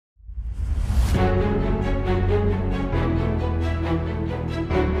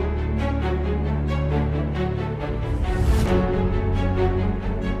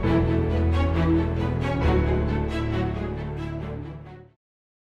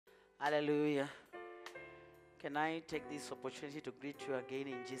Hallelujah. Can I take this opportunity to greet you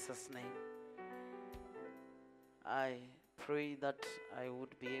again in Jesus' name? I pray that I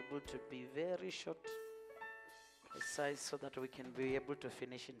would be able to be very short, precise, so that we can be able to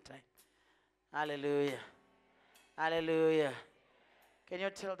finish in time. Hallelujah. Hallelujah. Can you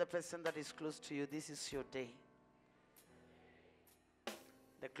tell the person that is close to you, this is your day?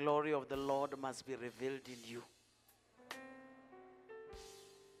 The glory of the Lord must be revealed in you.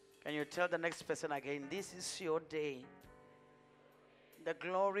 Can you tell the next person again, this is your day? The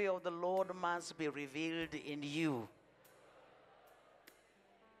glory of the Lord must be revealed in you.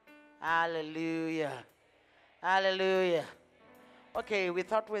 Hallelujah. Hallelujah. Okay,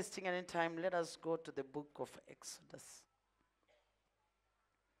 without wasting any time, let us go to the book of Exodus.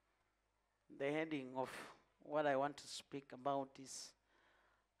 The heading of what I want to speak about is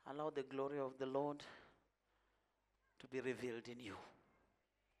allow the glory of the Lord to be revealed in you.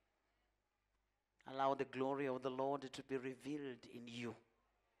 Allow the glory of the Lord to be revealed in you.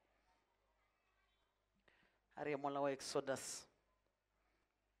 Ariamola wa Exodus.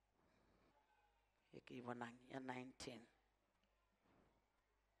 19.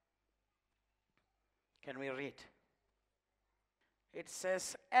 Can we read? It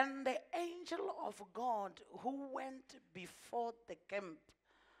says, and the angel of God who went before the camp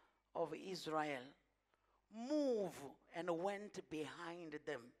of Israel moved and went behind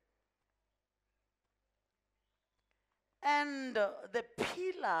them. And the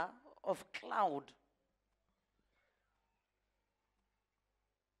pillar of cloud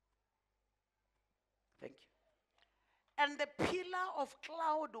thank you. And the pillar of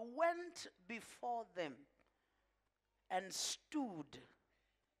cloud went before them and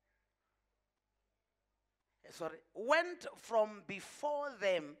went from before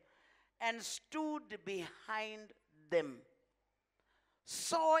them and stood behind them.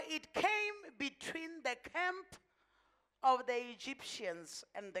 So it came between the camp of the Egyptians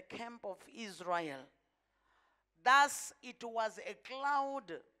and the camp of Israel. Thus it was a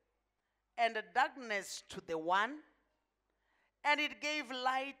cloud and a darkness to the one, and it gave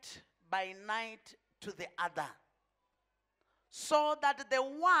light by night to the other, so that the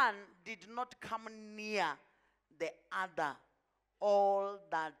one did not come near the other all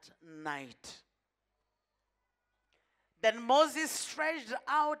that night. Then Moses stretched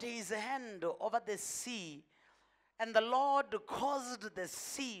out his hand over the sea, and the Lord caused the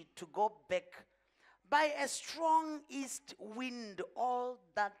sea to go back by a strong east wind all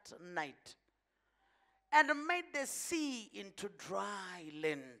that night, and made the sea into dry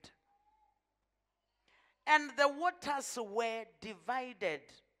land. And the waters were divided.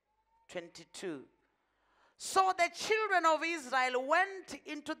 22. So the children of Israel went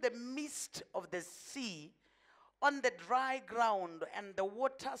into the midst of the sea on the dry ground, and the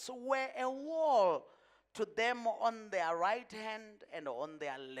waters were a wall to them on their right hand and on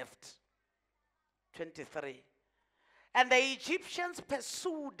their left. 23. And the Egyptians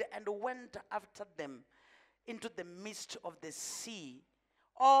pursued and went after them into the midst of the sea,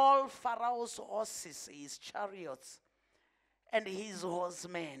 all Pharaoh's horses, his chariots, and his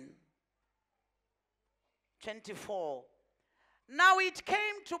horsemen. 24. Now it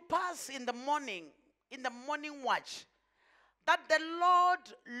came to pass in the morning watch, that the Lord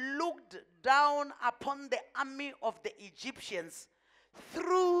looked down upon the army of the Egyptians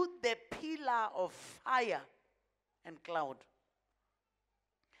through the pillar of fire and cloud.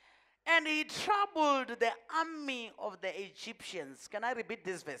 And he troubled the army of the Egyptians. Can I repeat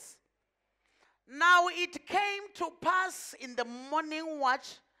this verse? Now it came to pass in the morning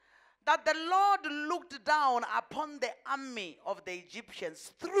watch that the Lord looked down upon the army of the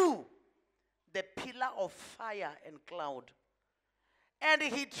Egyptians through the pillar of fire and cloud. And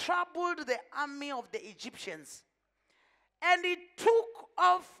he troubled the army of the Egyptians. And he took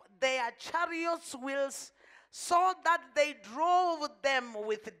off their chariots' wheels, so that they drove them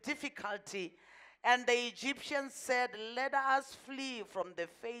with difficulty. And the Egyptians said, let us flee from the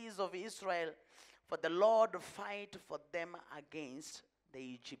face of Israel, for the Lord fight for them against the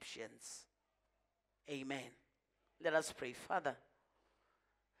Egyptians. Amen. Let us pray. Father,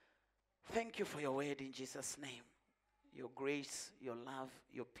 thank you for your word in Jesus' name. Your grace, your love,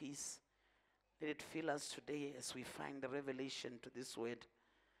 your peace. Let it fill us today as we find the revelation to this word,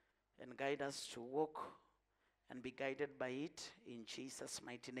 and guide us to walk and be guided by it in Jesus'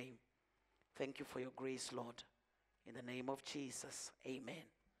 mighty name. Thank you for your grace, Lord. In the name of Jesus, amen.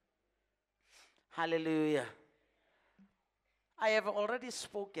 Hallelujah. I have already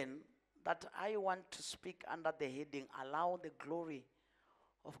spoken that I want to speak under the heading, allow the glory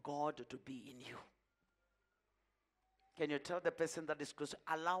of God to be in you. Can you tell the person that is close,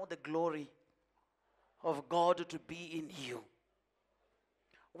 allow the glory of God to be in you?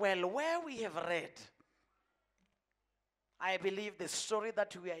 Well, where we have read, I believe the story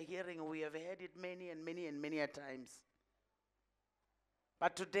that we are hearing, we have heard it many and many and many a times.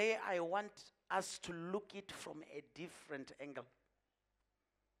 But today I want us to look it from a different angle.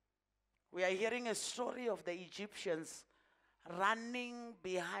 We are hearing a story of the Egyptians running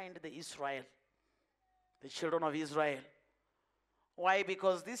behind the Israel, the children of Israel. Why?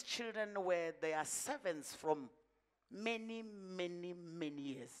 Because these children were their servants from many, many, many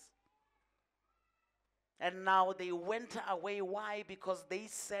years. And now they went away. Why? Because they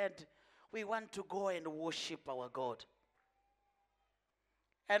said, we want to go and worship our God.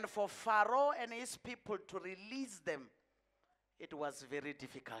 And for Pharaoh and his people to release them, it was very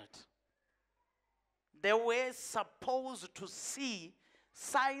difficult. They were supposed to see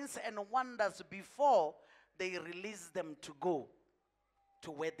signs and wonders before they released them to go to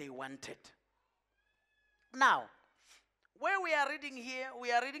where they wanted. Now, where we are reading here,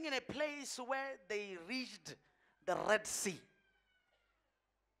 we are reading in a place where they reached the Red Sea.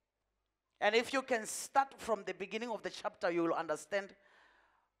 And if you can start from the beginning of the chapter, you will understand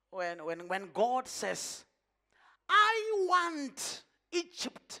when God says, I want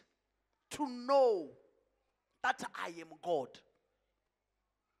Egypt to know that I am God.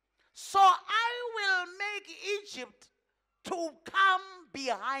 So I will make Egypt to come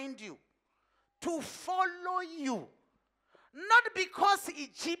behind you, to follow you. Not because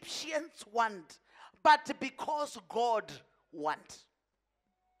Egyptians want, but because God wants.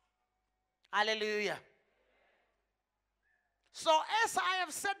 Hallelujah. So as I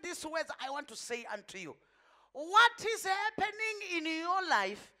have said these words, I want to say unto you, what is happening in your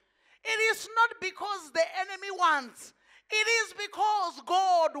life, it is not because the enemy wants. It is because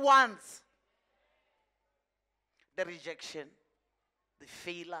God wants. The rejection, the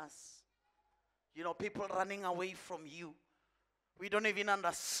failures, people running away from you. We don't even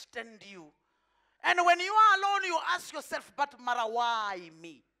understand you. And when you are alone, you ask yourself, but Mara, why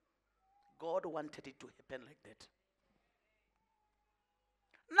me? God wanted it to happen like that.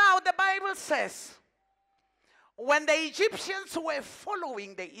 Now the Bible says, when the Egyptians were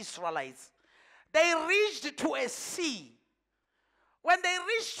following the Israelites, they reached to a sea. When they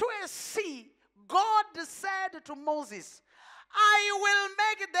reached to a sea, God said to Moses, I will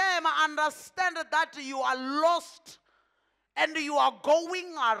make them understand that you are lost and you are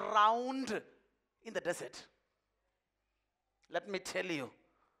going around in the desert. Let me tell you,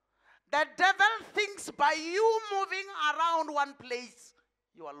 the devil thinks by you moving around one place,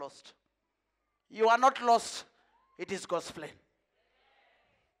 you are lost. You are not lost. It is God's plan.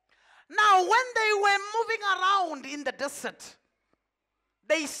 Now, when they were moving around in the desert,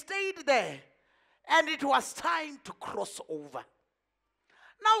 they stayed there, and it was time to cross over.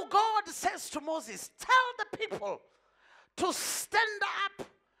 Now, God says to Moses, tell the people to stand up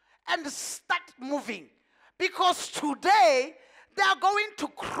and start moving, because today they are going to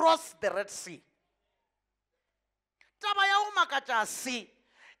cross the Red Sea.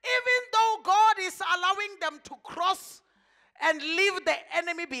 Even though God is allowing them to cross and leave the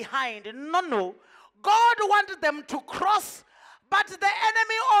enemy behind, no. God wanted them to cross, but the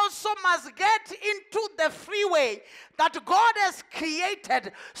enemy also must get into the freeway that God has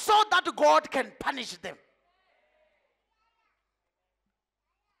created so that God can punish them.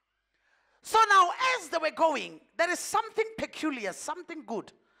 So now, as they were going, there is something peculiar, something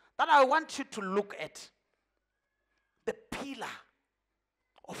good that I want you to look at. The pillar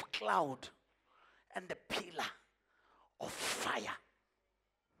of cloud and the pillar of fire.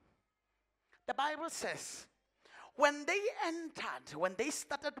 The Bible says, when they entered, when they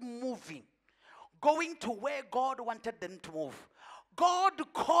started moving, going to where God wanted them to move, God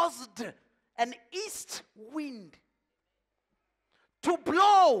caused an east wind to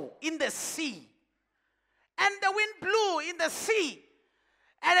blow in the sea. And the wind blew in the sea.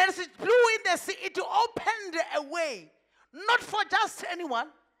 And as it blew in the sea, it opened a way, not for just anyone,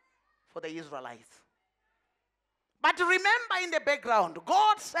 for the Israelites. But remember, in the background,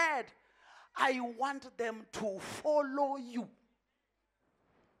 God said, I want them to follow you.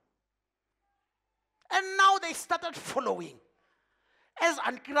 And now they started following. As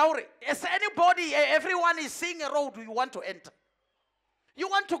anybody, everyone is seeing a road you want to enter. You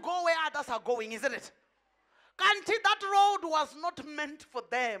want to go where others are going, isn't it? Kanti, that road was not meant for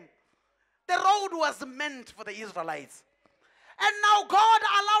them. The road was meant for the Israelites. And now God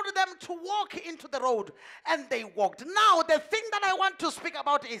allowed them to walk into the road, and they walked. Now, the thing that I want to speak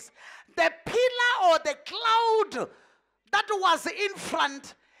about is the pillar or the cloud that was in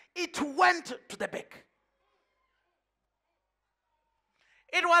front, it went to the back.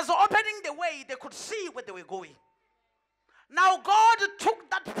 It was opening the way. They could see where they were going. Now God took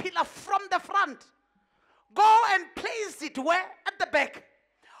that pillar from the front. Go and place it where? At the back.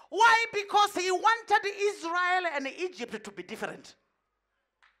 Why? Because he wanted Israel and Egypt to be different.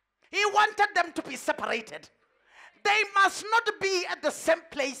 He wanted them to be separated. They must not be at the same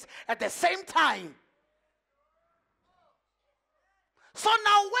place at the same time. So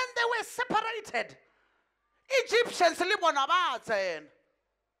now when they were separated, Egyptians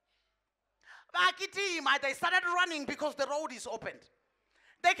they started running because the road is opened.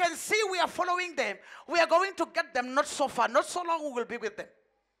 They can see we are following them. We are going to get them not so far, not so long we will be with them.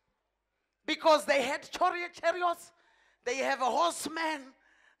 Because they had chariots, they have a horseman,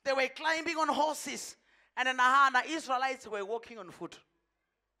 they were climbing on horses, and then the Israelites were walking on foot.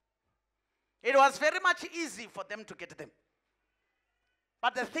 It was very much easy for them to get them.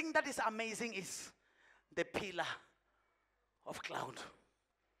 But the thing that is amazing is the pillar of cloud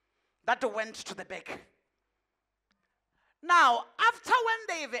that went to the back. Now, after when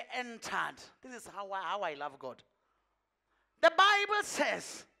they've entered, this is how I love God. The Bible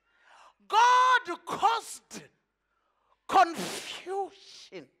says, God caused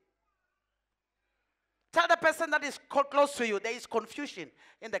confusion. Tell the person that is close to you, there is confusion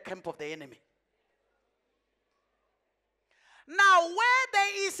in the camp of the enemy. Now, where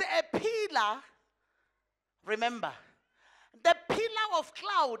there is a pillar, remember, the pillar of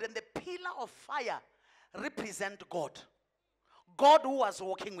cloud and the pillar of fire represent God. God who was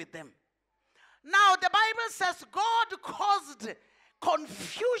walking with them. Now, the Bible says God caused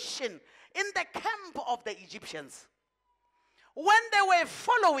confusion in the camp of the Egyptians. When they were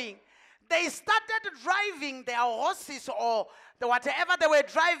following, they started driving their horses or whatever they were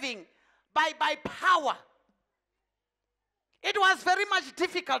driving by power. It was very much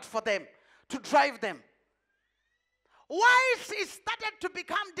difficult for them to drive them. Why it started to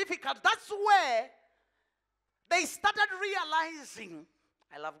become difficult, that's where they started realizing,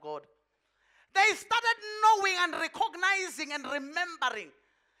 I love God. They started knowing and recognizing and remembering.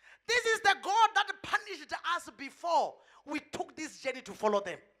 This is the God that punished us before we took this journey to follow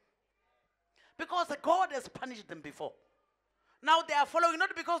them. Because God has punished them before. Now they are following,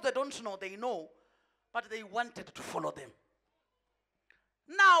 not because they don't know, they know, but they wanted to follow them.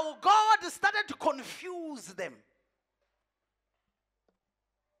 Now God started to confuse them.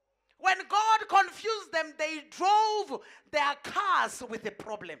 When God confused them, they drove their cars with a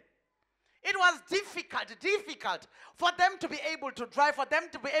problem. It was difficult for them to be able to drive, for them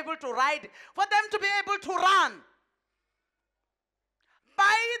to be able to ride, for them to be able to run.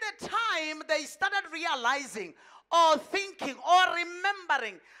 By the time they started realizing or thinking or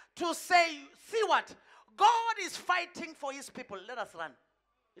remembering to say, see what? God is fighting for his people. Let us run.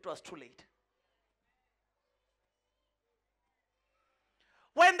 It was too late.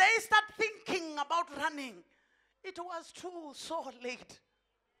 When they start thinking about running, it was so late.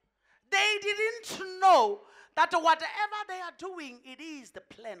 They didn't know that whatever they are doing, it is the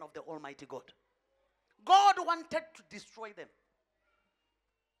plan of the Almighty God. God wanted to destroy them.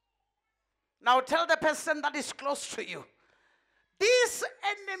 Now tell the person that is close to you, this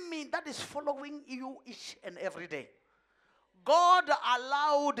enemy that is following you each and every day, God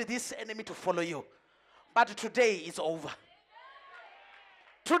allowed this enemy to follow you. But today it's over.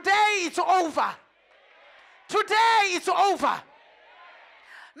 Today it's over. Today it's over.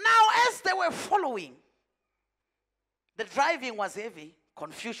 Now as they were following, the driving was heavy.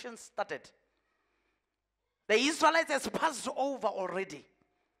 Confusion started. The Israelites has passed over already.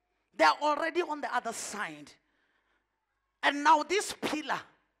 They are already on the other side. And now this pillar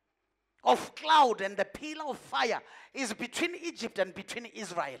of cloud and the pillar of fire is between Egypt and between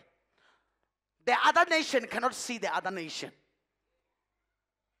Israel. The other nation cannot see the other nation.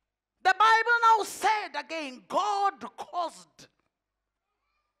 The Bible now said again, God caused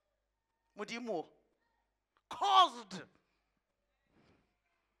another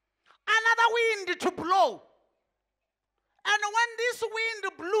wind to blow. And when this wind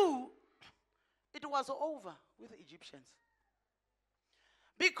blew, it was over with the Egyptians.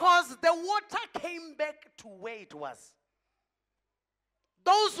 Because the water came back to where it was.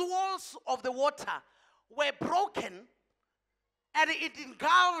 Those walls of the water were broken, and it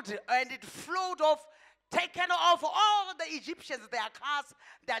engulfed and it flowed off, taken off all the Egyptians, their cars,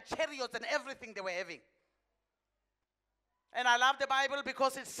 their chariots, and everything they were having. And I love the Bible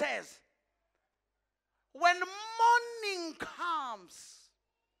because it says, when morning comes,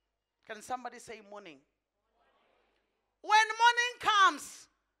 can somebody say morning? When morning comes,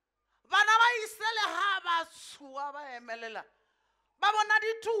 bana ba Israel ha ba suwa ba emelela ba bona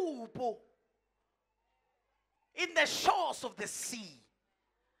ditupo in the shores of the sea.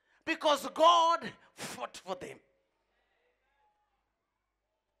 because God fought for them.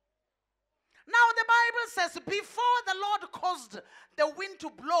 Now the Bible says, before the Lord caused the wind to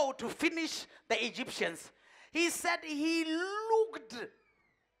blow to finish the Egyptians, he said he looked.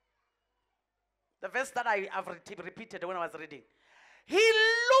 The verse that I have repeated when I was reading. He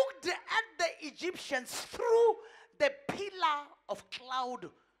looked at the Egyptians through the pillar of cloud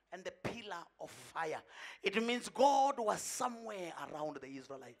and the pillar of fire. It means God was somewhere around the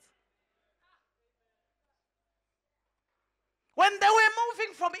Israelites. When they were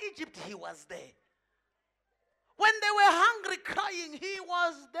moving from Egypt, he was there. When they were hungry, crying, he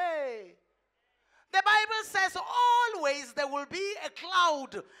was there. The Bible says always there will be a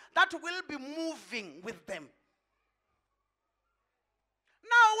cloud that will be moving with them.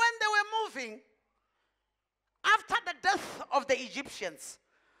 Now, when they were moving, after the death of the Egyptians,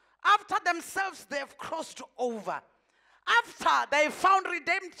 after themselves they have crossed over, after they found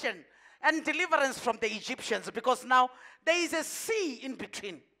redemption and deliverance from the Egyptians, because now there is a sea in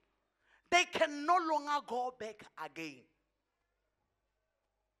between. They can no longer go back again.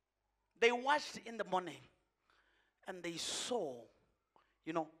 They watched in the morning and they saw,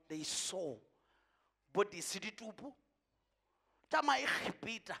 they saw body siditubu tama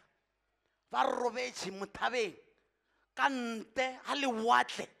Egipta ba robetse mothabeng kante ha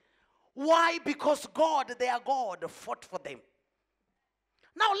lewatle. Why? Because God, their God, fought for them.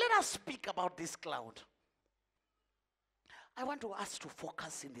 Now let us speak about this cloud. I want us to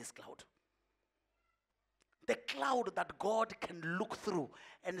focus in this cloud. The cloud that God can look through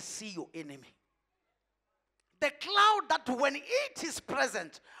and see your enemy. The cloud that when it is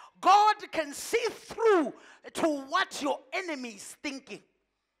present, God can see through to what your enemy is thinking.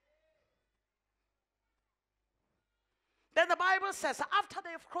 Then the Bible says, after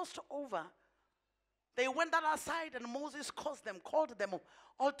they have crossed over, they went that aside and Moses called them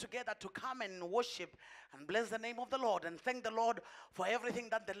all together to come and worship and bless the name of the Lord and thank the Lord for everything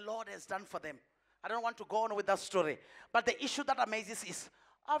that the Lord has done for them. I don't want to go on with that story. But the issue that amazes is,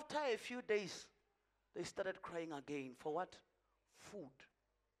 after a few days, they started crying again. For what? Food.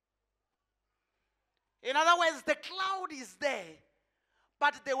 In other words, the cloud is there,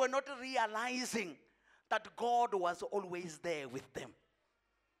 but they were not realizing that God was always there with them.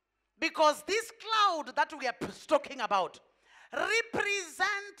 Because this cloud that we are talking about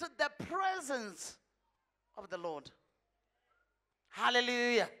represents the presence of the Lord.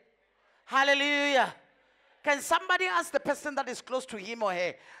 Hallelujah. Hallelujah. Can somebody ask the person that is close to him or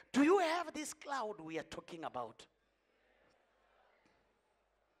her, do you have this cloud we are talking about?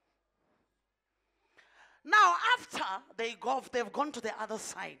 Now, after they've gone to the other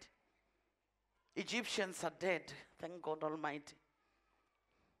side. Egyptians are dead, thank God Almighty.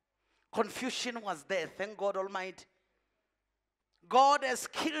 Confusion was there, thank God Almighty. God has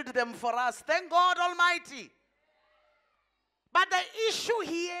killed them for us, thank God Almighty. But the issue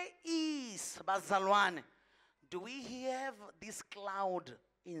here is, Bazalwane, do we have this cloud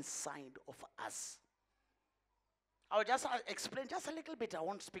inside of us? I'll just explain just a little bit, I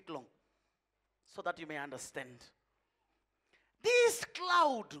won't speak long, so that you may understand. This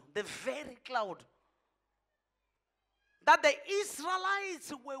cloud, the very cloud that the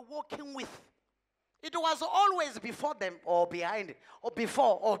Israelites were walking with, it was always before them or behind, or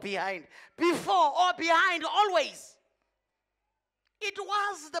before or behind, before or behind, always. It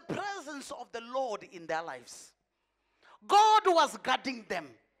was the presence of the Lord in their lives. God was guarding them.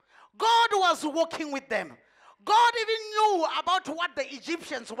 God was walking with them. God even knew about what the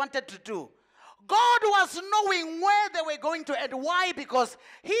Egyptians wanted to do. God was knowing where they were going to end. Why? Because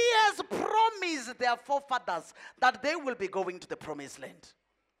He has promised their forefathers that they will be going to the promised land.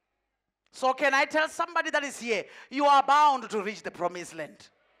 So can I tell somebody that is here, you are bound to reach the promised land.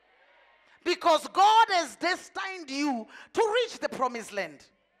 Because God has destined you to reach the promised land.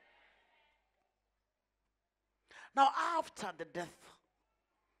 Now, after the death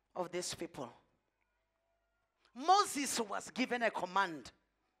of these people, Moses was given a command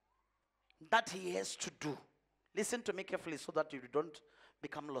that he has to do. Listen to me carefully so that you don't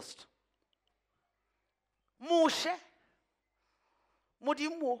become lost. Moshe,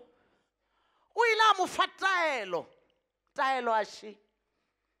 Modimo, uila mufataelo, taelo ashi,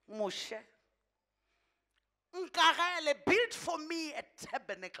 Moshe, nkagele built for me a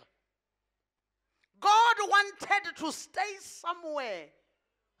tabernacle. God wanted to stay somewhere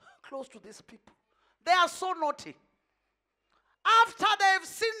close to these people. They are so naughty. After they've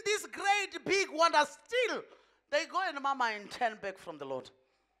seen this great big wonder, still they go and mama and turn back from the Lord.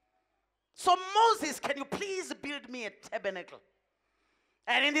 So Moses, can you please build me a tabernacle?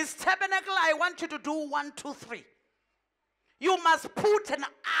 And in this tabernacle, I want you to do 1, 2, 3. you must put an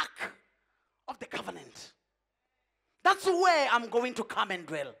ark of the covenant. That's where I'm going to come and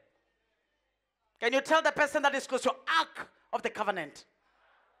dwell. Can you tell the person that is close to ark of the covenant?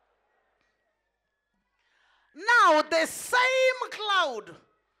 Now, the same cloud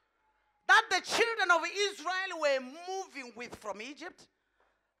that the children of Israel were moving with from Egypt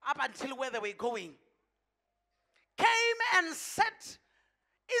up until where they were going came and sat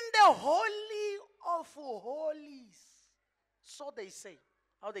in the Holy of Holies. So they say,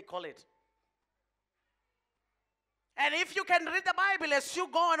 how they call it. And if you can read the Bible as you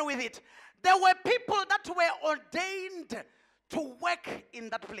go on with it, there were people that were ordained to work in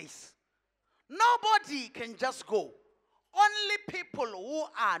that place. Nobody can just go. Only people who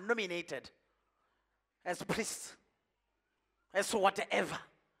are nominated as priests, as whatever.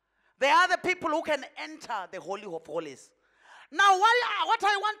 There are the people who can enter the Holy of Holies. Now, what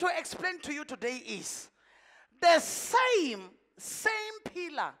I want to explain to you today is the same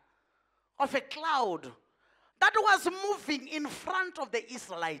pillar of a cloud that was moving in front of the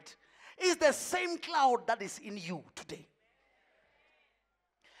Israelite is the same cloud that is in you today.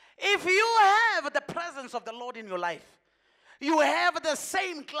 If you have the presence of the Lord in your life, you have the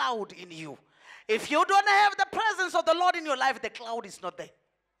same cloud in you. If you don't have the presence of the Lord in your life, the cloud is not there.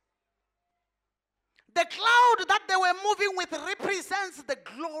 The cloud that they were moving with represents the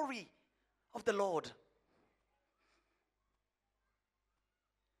glory of the Lord.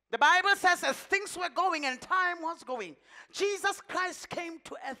 The Bible says as things were going and time was going, Jesus Christ came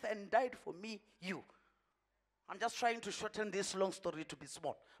to earth and died for me, you. I'm just trying to shorten this long story to be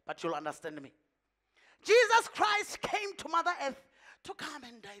small, but you'll understand me. Jesus Christ came to Mother Earth to come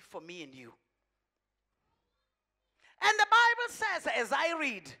and die for me and you. And the Bible says, as I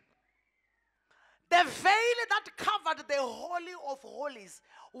read, the veil that covered the Holy of Holies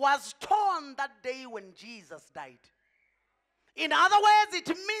was torn that day when Jesus died. In other words, it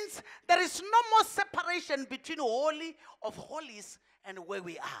means there is no more separation between Holy of Holies and where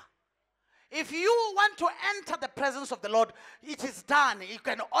we are. If you want to enter the presence of the Lord, it is done. You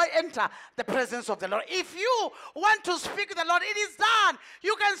can enter the presence of the Lord. If you want to speak with the Lord, it is done.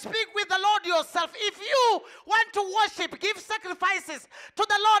 You can speak with the Lord yourself. If you want to worship, give sacrifices to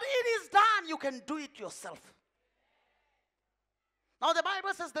the Lord, it is done. You can do it yourself. Now the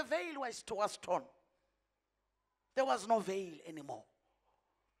Bible says the veil was torn. There was no veil anymore.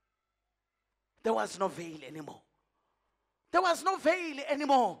 There was no veil anymore. There was no veil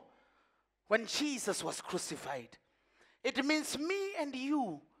anymore. When Jesus was crucified, it means me and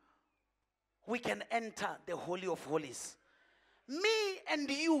you, we can enter the Holy of Holies. Me and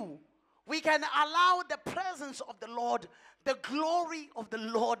you, we can allow the presence of the Lord, the glory of the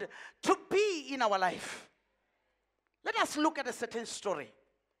Lord to be in our life. Let us look at a certain story.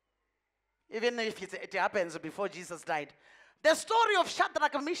 Even if it happens before Jesus died. The story of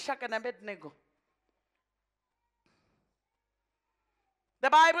Shadrach, Meshach, and Abednego. The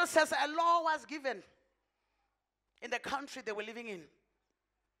Bible says a law was given in the country they were living in.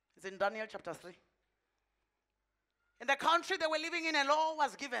 It's in Daniel chapter 3. In the country they were living in, a law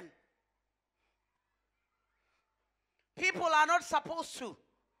was given. People are not supposed to.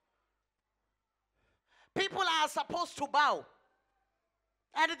 People are supposed to bow.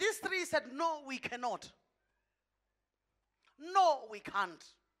 And these three said, no, we cannot. No, we can't.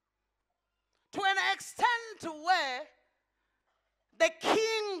 To an extent where the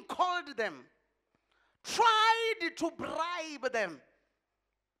king called them, tried to bribe them.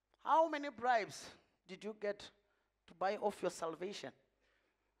 How many bribes did you get to buy off your salvation?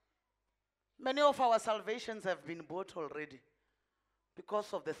 Many of our salvations have been bought already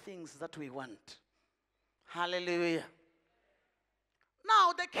because of the things that we want. Hallelujah.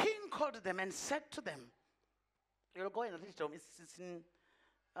 Now the king called them and said to them, you'll go and read it. It's in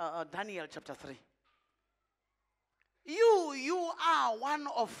Daniel chapter 3. You are one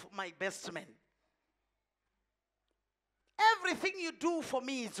of my best men. Everything you do for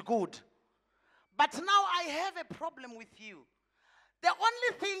me is good. But now I have a problem with you. The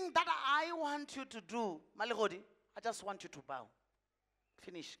only thing that I want you to do, Malegodi, I just want you to bow.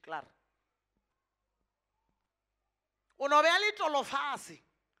 Finish, Clar. I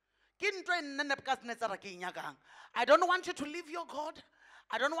don't want you to leave your God.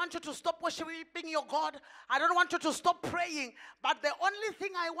 I don't want you to stop worshiping your God. I don't want you to stop praying. But the only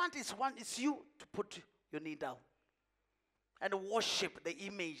thing I want is you to put your knee down and worship the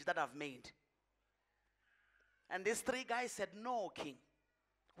image that I've made. And these three guys said, no, king,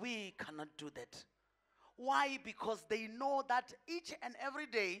 we cannot do that. Why? Because they know that each and every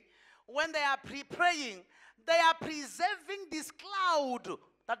day when they are praying, they are preserving this cloud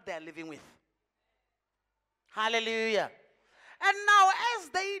that they are living with. Hallelujah. And now as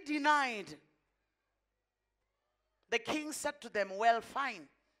they denied, the king said to them, well, fine.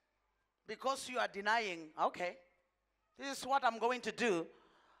 Because you are denying, okay, this is what I'm going to do.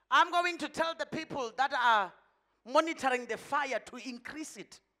 I'm going to tell the people that are monitoring the fire to increase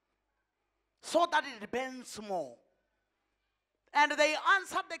it so that it burns more. And they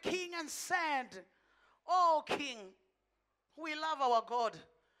answered the king and said, oh, king, we love our God.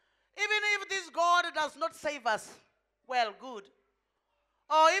 Even if this God does not save us, well, good.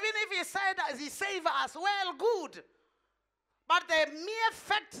 Or even if he said he saved us, well, good. But the mere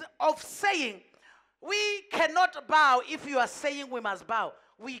fact of saying, we cannot bow, if you are saying we must bow,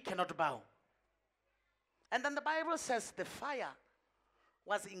 we cannot bow. And then the Bible says the fire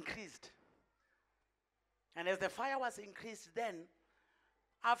was increased. And as the fire was increased, then,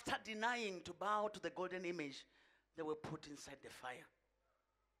 after denying to bow to the golden image, they were put inside the fire.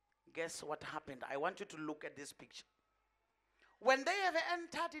 Guess what happened? I want you to look at this picture. When they have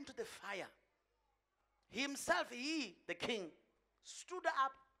entered into the fire, himself, he, the king, stood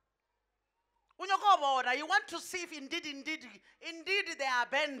up. You want to see if indeed they are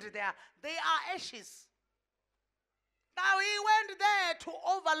burned, they are ashes. Now he went there to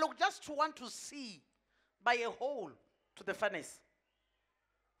overlook, just to want to see by a hole to the furnace.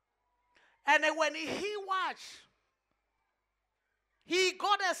 And then when he watched, he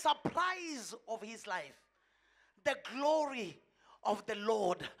got a surprise of his life. The glory of the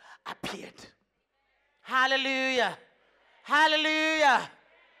Lord appeared. Hallelujah. Hallelujah.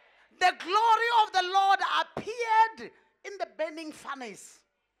 The glory of the Lord appeared in the burning furnace.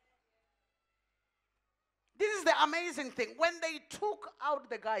 This is the amazing thing. When they took out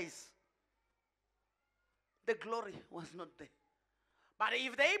the guys, the glory was not there. But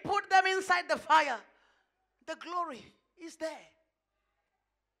if they put them inside the fire, the glory is there.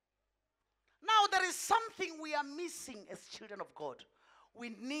 Now there is something we are missing as children of God.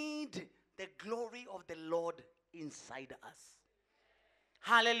 We need the glory of the Lord inside us.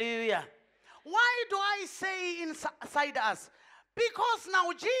 Hallelujah. Why do I say inside us? Because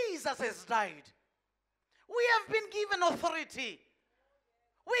now Jesus has died. We have been given authority.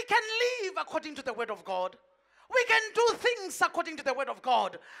 We can live according to the word of God. We can do things according to the word of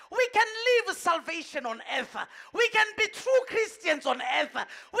God. We can live salvation on earth. We can be true Christians on earth.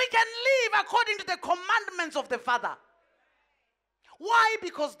 We can live according to the commandments of the Father. Why?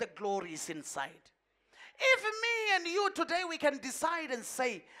 Because the glory is inside. If me and you today, we can decide and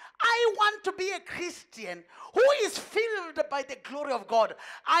say, I want to be a Christian who is filled by the glory of God.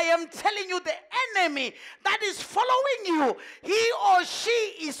 I am telling you, the enemy that is following you, he or she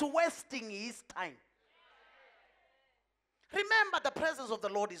is wasting his time. Remember, the presence of the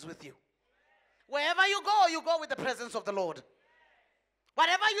Lord is with you. Wherever you go with the presence of the Lord.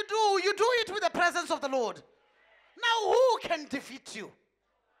 Whatever you do it with the presence of the Lord. Now, who can defeat you?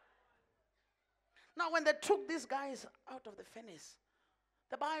 Now, when they took these guys out of the furnace,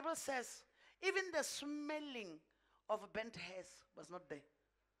 the Bible says, even the smelling of burnt hairs was not there.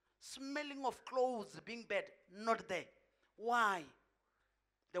 Smelling of clothes being burnt, not there. Why?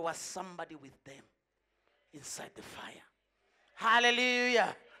 There was somebody with them inside the fire.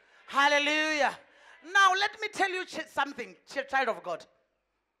 Hallelujah. Hallelujah. Now, let me tell you something, child of God.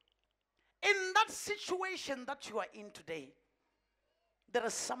 In that situation that you are in today, there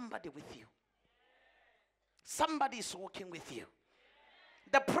is somebody with you. Somebody is walking with you.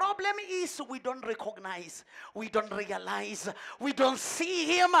 The problem is we don't recognize, we don't realize, we don't see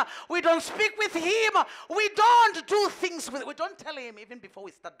him, we don't speak with him, we don't do things with, we don't tell him even before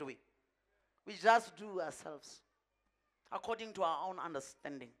we start doing. We just do ourselves according to our own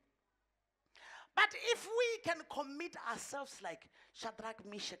understanding. But if we can commit ourselves like Shadrach,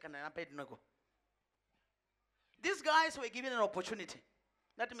 Meshach, and Abednego, these guys were given an opportunity,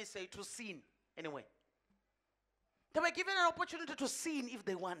 let me say, to sin anyway. They were given an opportunity to sin if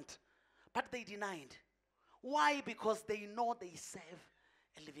they want, but they denied. Why? Because they know they serve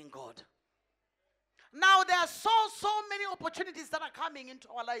a living God. Now there are so many opportunities that are coming into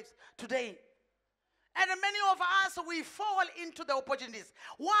our lives today. And many of us, we fall into the opportunities.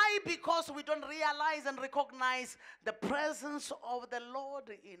 Why? Because we don't realize and recognize the presence of the Lord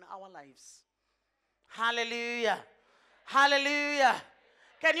in our lives. Hallelujah. Hallelujah.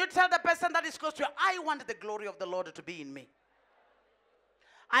 Can you tell the person that is close to you, I want the glory of the Lord to be in me.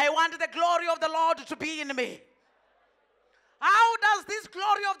 I want the glory of the Lord to be in me. How does this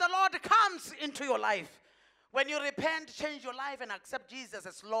glory of the Lord comes into your life? When you repent, change your life and accept Jesus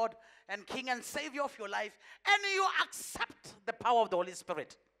as Lord and King and Savior of your life, and you accept the power of the Holy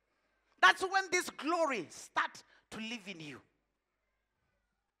Spirit. That's when this glory starts to live in you.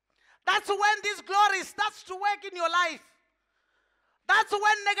 That's when this glory starts to work in your life. That's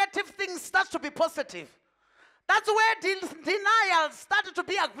when negative things start to be positive. That's where denial started to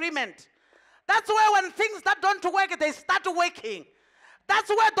be agreement. That's where when things that don't work, they start working. That's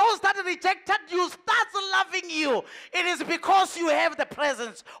where those that rejected you start loving you. It is because you have the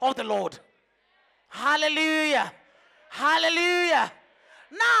presence of the Lord. Hallelujah. Hallelujah.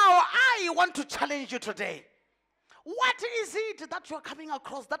 Now, I want to challenge you today. What is it that you are coming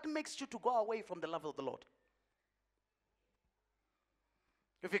across that makes you to go away from the love of the Lord?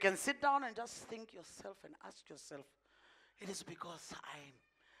 If you can sit down and just think yourself and ask yourself, it is because I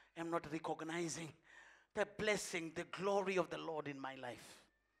am not recognizing the blessing, the glory of the Lord in my life.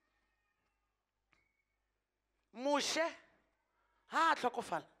 Moshe,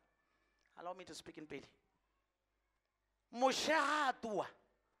 tlhokofala. Allow me to speak in Pedi. Moshe ha tua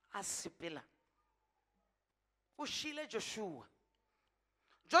asipela. O shile Joshua.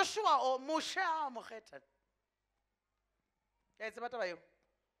 Joshua o Moshe ha mo kgetha. Ya itse batho ba yo.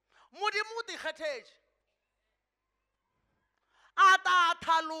 Modimo di kgetheje. Ata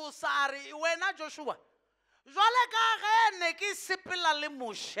tlhalosa re wena Joshua. Jwale ka ge ne ke sepela le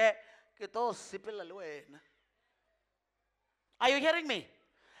Moshe, ke tlo sepela le wena. Are you hearing me?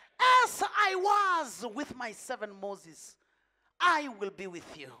 As I was with my servant Moses, I will be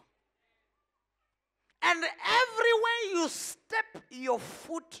with you. And everywhere you step your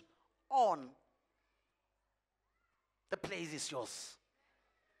foot on, the place is yours.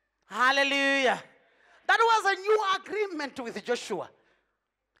 Hallelujah. That was a new agreement with Joshua.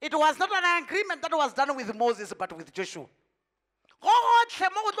 It was not an agreement that was done with Moses, but with Joshua.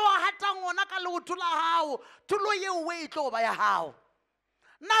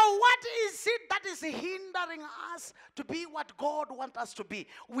 Now, what is it that is hindering us to be what God wants us to be?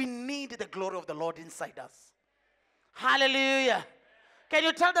 We need the glory of the Lord inside us. Hallelujah. Can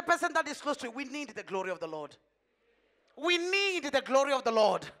you tell the person that is close to you, we need the glory of the Lord. We need the glory of the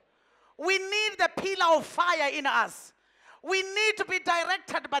Lord. We need the pillar of fire in us. We need to be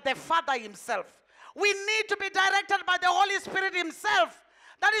directed by the Father himself. We need to be directed by the Holy Spirit himself.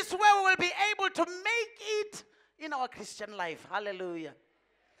 That is where we will be able to make it in our Christian life. Hallelujah.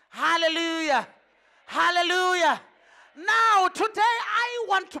 Hallelujah. Hallelujah. Now, today I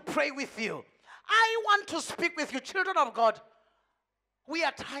want to pray with you. I want to speak with you, children of God. We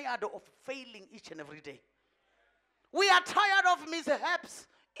are tired of failing each and every day. We are tired of mishaps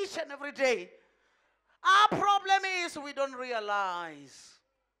each and every day. Our problem is we don't realize.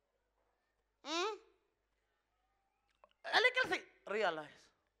 A little thing, realize.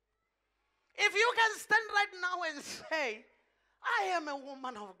 If you can stand right now and say, I am a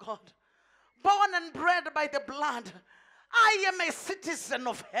woman of God, born and bred by the blood. I am a citizen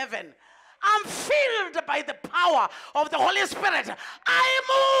of heaven. I'm filled by the power of the Holy Spirit.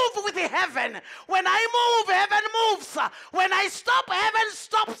 I move with heaven. When I move, heaven moves. When I stop, heaven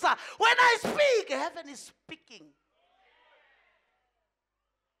stops. When I speak, heaven is speaking.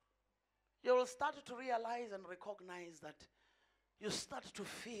 You will start to realize and recognize that you start to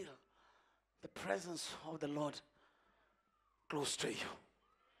feel the presence of the Lord close to you.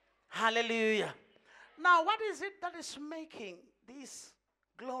 Hallelujah. Now, what is it that is making this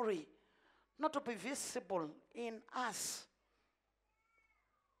glory not to be visible in us?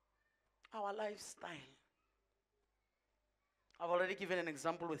 Our lifestyle. I've already given an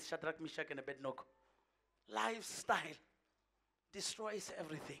example with Shadrach, Meshach, and Abednego. Lifestyle destroys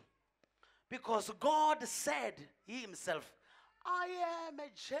everything. Because God said, He Himself, I am a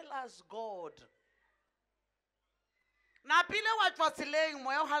jealous God.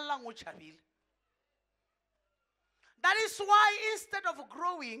 That is why instead of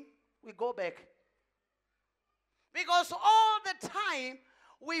growing, we go back. Because all the time,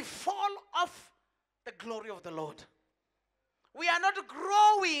 we fall off the glory of the Lord. We are not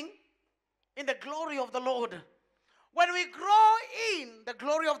growing in the glory of the Lord. When we grow in the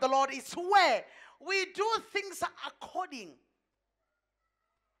glory of the Lord, it's where we do things according.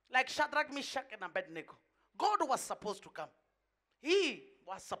 Like Shadrach, Meshach, and Abednego. God was supposed to come. He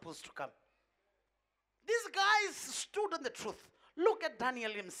was supposed to come. These guys stood on the truth. Look at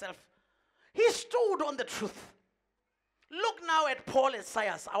Daniel himself. He stood on the truth. Look now at Paul and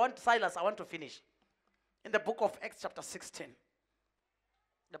Silas. I want to finish. In the book of Acts chapter 16.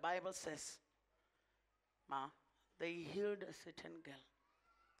 The Bible says, they healed a certain girl.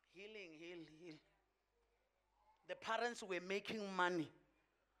 Heal. The parents were making money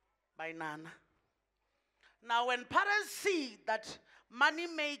by Nana. Now when parents see that money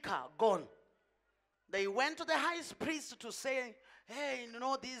maker gone, they went to the high priest to say, hey,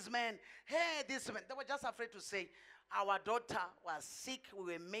 this man. They were just afraid to say, Our daughter was sick.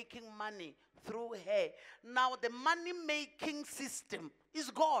 We were making money through her. Now the money-making system is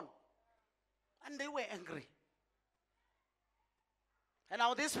gone. And they were angry. And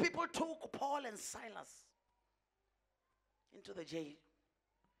now these people took Paul and Silas into the jail.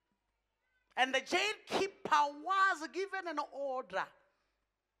 And the jailkeeper was given an order.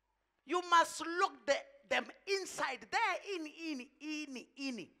 You must look them inside. They're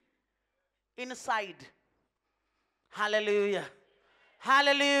inside. Hallelujah.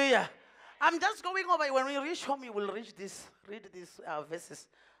 Hallelujah. I'm just going over. When we reach home, you will read these verses.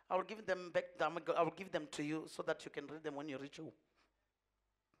 I will give them back. I will give them to you so that you can read them when you reach home.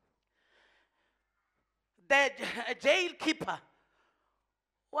 The jailkeeper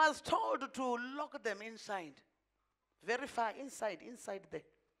was told to lock them inside. Very far inside there.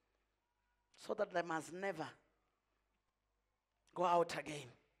 So that they must never go out again.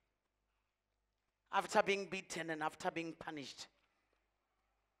 After being beaten and after being punished.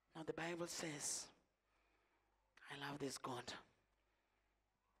 Now the Bible says, I love this God.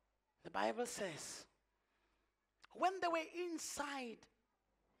 The Bible says, when they were inside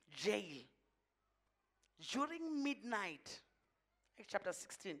jail, during midnight, Acts chapter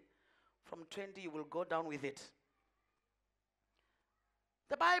 16, from 20, you will go down with it.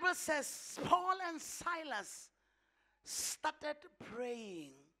 The Bible says, Paul and Silas started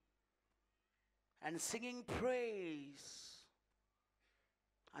praying and singing praise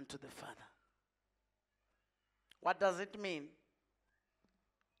unto the Father. What does it mean?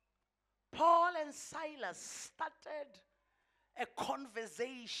 Paul and Silas started a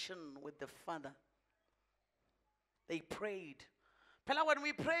conversation with the Father. They prayed. Pella, when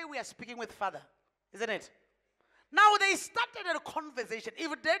we pray, we are speaking with Father, isn't it? Now they started a conversation.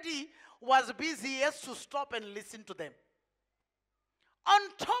 If Daddy was busy, he has to stop and listen to them. On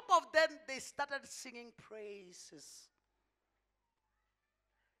top of that, they started singing praises.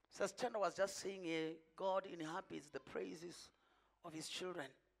 Sister Chanda was just saying, God inhabits the praises of his children.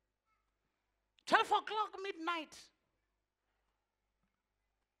 12 o'clock midnight,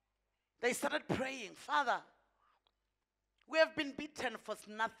 they started praying, Father, we have been beaten for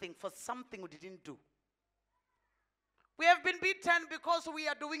nothing, for something we didn't do. We have been beaten because we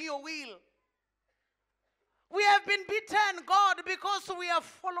are doing your will. We have been beaten, God, because we are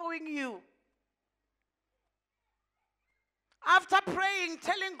following you. After praying,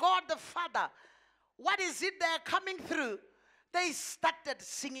 telling God the Father, what is it they are coming through? They started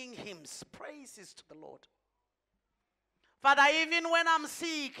singing hymns, praises to the Lord. Father, even when I'm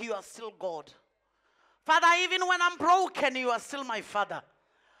sick, you are still God. Father, even when I'm broken, you are still my Father.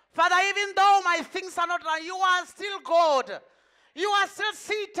 Father, even though my things are not right, you are still God. You are still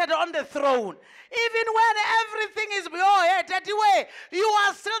seated on the throne. Even when everything is below your head, anyway, you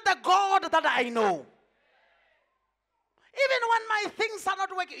are still the God that I know. Even when my things are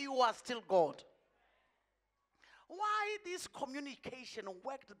not working, you are still God. Why this communication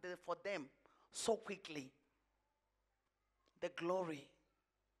worked for them so quickly? The glory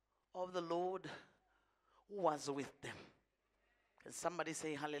of the Lord was with them. Can somebody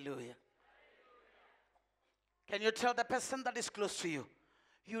say hallelujah? Can you tell the person that is close to you,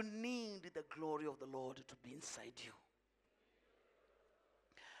 you need the glory of the Lord to be inside you?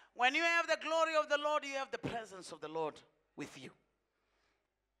 When you have the glory of the Lord, you have the presence of the Lord with you.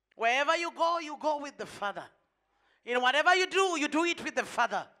 Wherever you go with the Father. In whatever you do it with the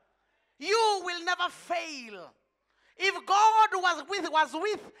Father. You will never fail. If God was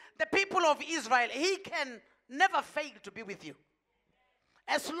with the people of Israel, he can never fail to be with you.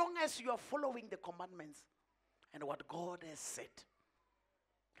 As long as you are following the commandments and what God has said.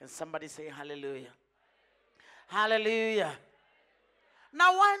 Can somebody say hallelujah? Hallelujah.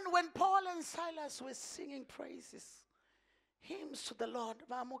 Now when Paul and Silas were singing praises, hymns to the Lord,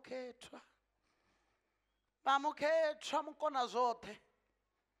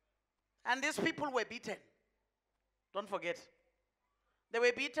 and these people were beaten. Don't forget. They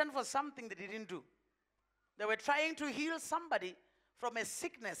were beaten for something they didn't do. They were trying to heal somebody from a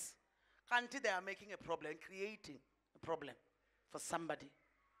sickness until they are making a problem, creating a problem for somebody.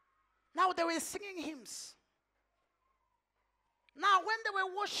 Now they were singing hymns. Now when they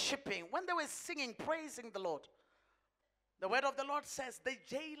were worshiping, when they were singing, praising the Lord, the word of the Lord says the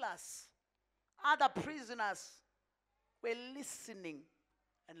jailers, other prisoners were listening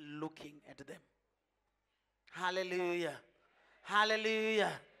and looking at them. Hallelujah.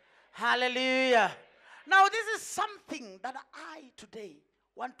 Hallelujah. Hallelujah. Now this is something that I today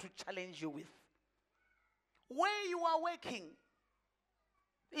want to challenge you with. Where you are working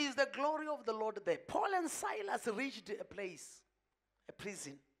is the glory of the Lord there. Paul and Silas reached a place, a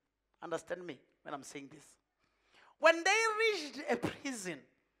prison. Understand me when I'm saying this. When they reached a prison,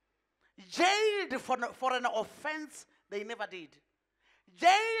 jailed for an offense they never did,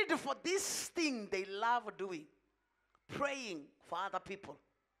 jailed for this thing they love doing, praying for other people.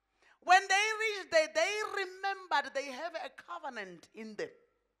 When they reached there, they remembered they have a covenant in them.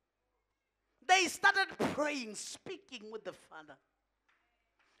 They started praying, speaking with the Father.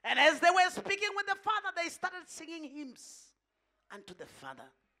 And as they were speaking with the Father, they started singing hymns unto the Father.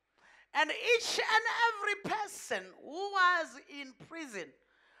 And each and every person who was in prison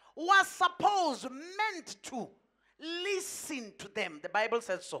was supposed, meant to listen to them. The Bible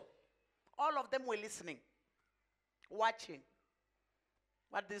says so. All of them were listening, watching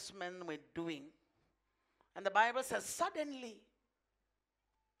what these men were doing. And the Bible says suddenly,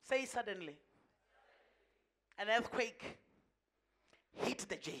 say suddenly, an earthquake hit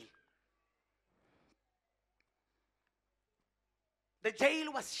the jail. The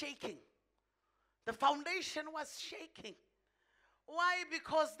jail was shaking. The foundation was shaking. Why?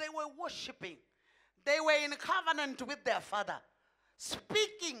 Because they were worshiping. They were in covenant with their Father,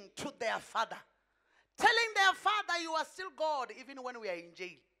 speaking to their Father, telling their Father, you are still God even when we are in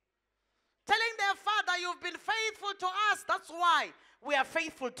jail. Telling their Father, you've been faithful to us, that's why we are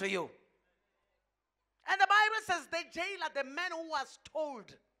faithful to you. And the Bible says the jailer, the man who was told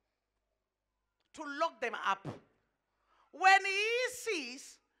to lock them up, when he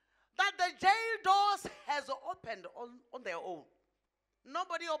sees that the jail doors has opened on their own,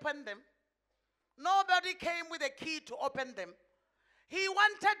 nobody opened them, nobody came with a key to open them, he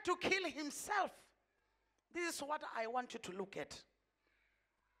wanted to kill himself. This is what I want you to look at.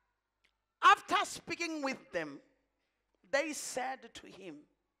 After speaking with them, they said to him,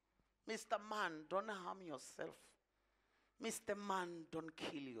 Mr. Man, don't harm yourself. Mr. Man, don't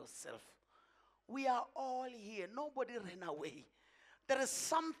kill yourself. We are all here. Nobody ran away. There is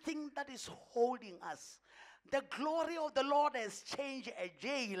something that is holding us. The glory of the Lord has changed a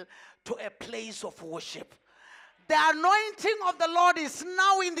jail to a place of worship. The anointing of the Lord is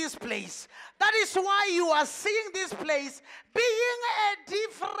now in this place. That is why you are seeing this place being a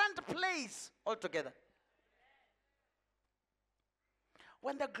different place altogether.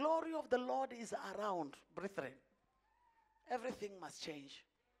 When the glory of the Lord is around, brethren, everything must change.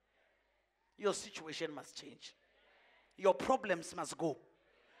 Your situation must change. Your problems must go.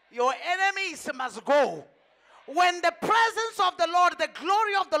 Your enemies must go. When the presence of the Lord, the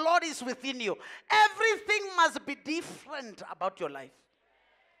glory of the Lord is within you, everything must be different about your life.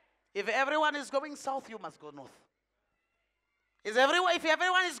 If everyone is going south, you must go north. If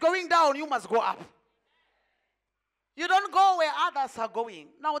everyone is going down, you must go up. You don't go where others are going.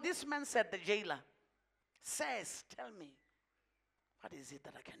 Now this man said, the jailer says, tell me, what is it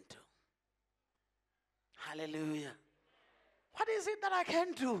that I can do? Hallelujah. What is it that I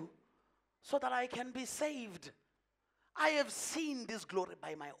can do so that I can be saved? I have seen this glory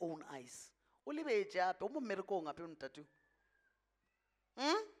by my own eyes.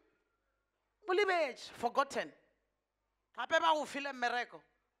 Forgotten.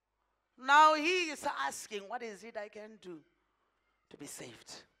 Now he is asking, what is it I can do to be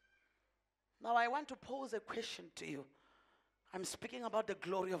saved? Now I want to pose a question to you. I'm speaking about the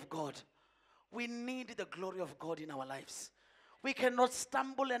glory of God. We need the glory of God in our lives. We cannot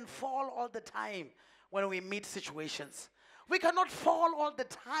stumble and fall all the time when we meet situations. We cannot fall all the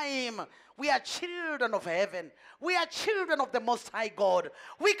time. We are children of heaven. We are children of the Most High God.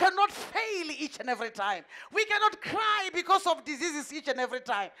 We cannot fail each and every time. We cannot cry because of diseases each and every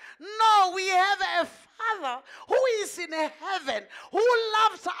time. No, we have a Father who is in heaven, who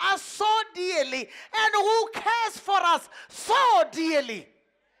loves us so dearly and who cares for us so dearly.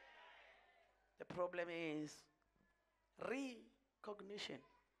 The problem is recognition.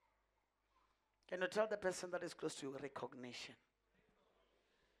 Can you tell the person that is close to you, recognition?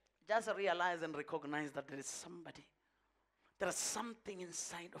 Just realize and recognize that there is somebody, there is something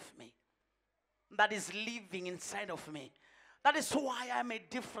inside of me that is living inside of me. That is why I'm a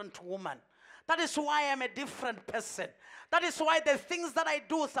different woman. That is why I'm a different person. That is why the things that I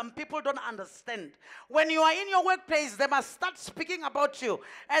do, some people don't understand. When you are in your workplace, they must start speaking about you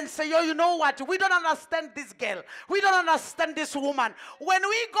and say, yo, you know what? We don't understand this girl. We don't understand this woman. When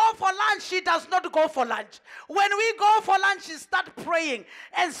we go for lunch, she does not go for lunch. When we go for lunch, she starts praying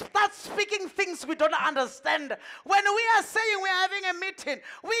and starts speaking things we don't understand. When we are saying we are having a meeting,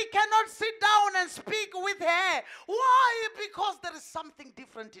 we cannot sit down and speak with her. Why? Because there is something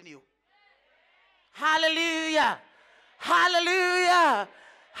different in you. Hallelujah. Hallelujah.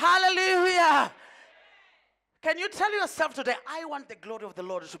 Hallelujah. Can you tell yourself today, I want the glory of the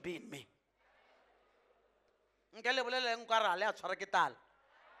Lord to be in me?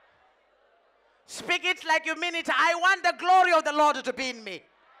 Speak it like you mean it. I want the glory of the Lord to be in me.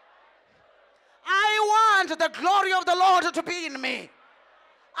 I want the glory of the Lord to be in me.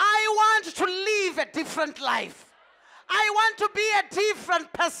 I want to live a different life. I want to be a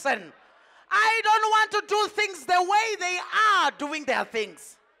different person. I don't want to do things the way they are doing their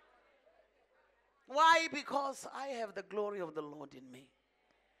things. Why? Because I have the glory of the Lord in me.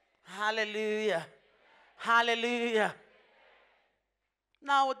 Hallelujah. Hallelujah.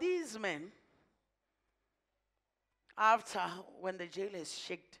 Now these men, after when the jail is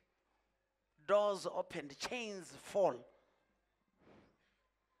shaken, doors opened, chains fall.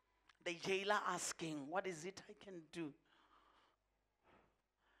 The jailer asking, what is it I can do?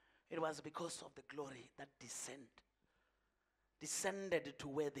 It was because of the glory that descended to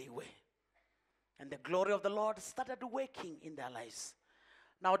where they were. And the glory of the Lord started working in their lives.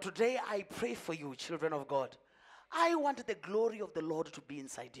 Now today I pray for you, children of God. I want the glory of the Lord to be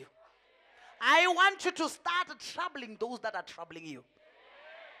inside you. I want you to start troubling those that are troubling you.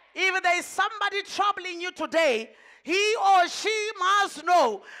 If there is somebody troubling you today, he or she must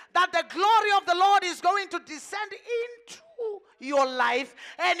know that the glory of the Lord is going to descend into your life,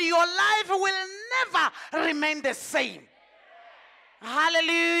 and your life will never remain the same.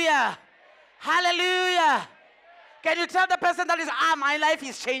 Hallelujah. Hallelujah. Can you tell the person that is, my life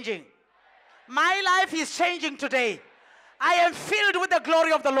is changing. My life is changing today. I am filled with the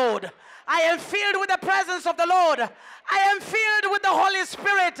glory of the Lord. I am filled with the presence of the Lord. I am filled with the Holy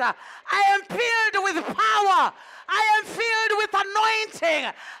Spirit. I am filled with power. I am filled with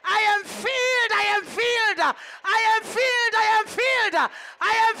anointing. I am filled. I am filled. I am filled. I am filled.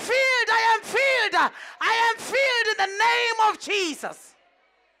 I am filled. I am filled. I am filled in the name of Jesus.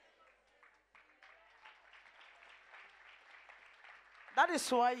 That is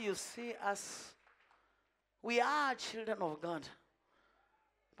why you see us. We are children of God,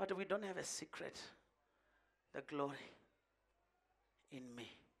 but we don't have a secret. The glory in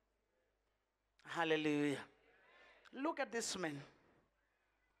me. Hallelujah. Look at this man.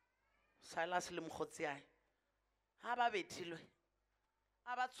 Silas le mkhotsi ai. Ha ba bethilwe.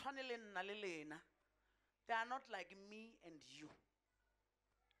 Ha ba tshwanele nna le lena. They are not like me and you.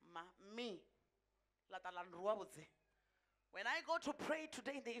 Me. When I go to pray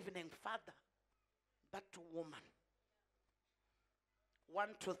today in the evening, Father, that woman.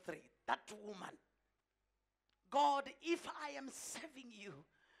 1, 2, 3. That woman. God, if I am serving you,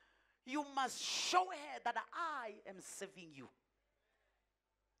 you must show her that I am serving you.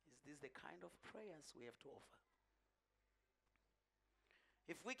 Is this the kind of prayers we have to offer?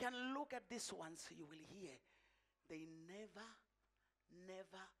 If we can look at this one, so you will hear, they never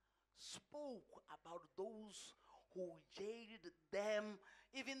spoke about those who jailed them,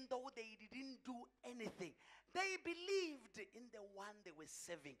 even though they didn't do anything. They believed in the one they were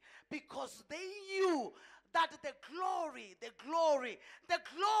serving because they knew that the glory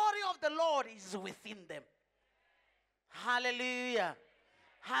of the Lord is within them. Hallelujah.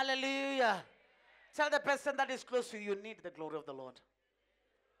 Hallelujah. Tell the person that is close to you, you need the glory of the Lord.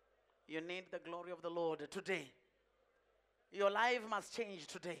 You need the glory of the Lord today. Your life must change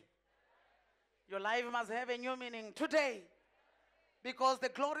today. Your life must have a new meaning today. Because the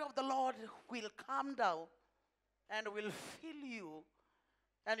glory of the Lord will come down and will fill you.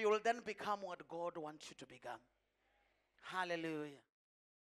 And you will then become what God wants you to become. Hallelujah.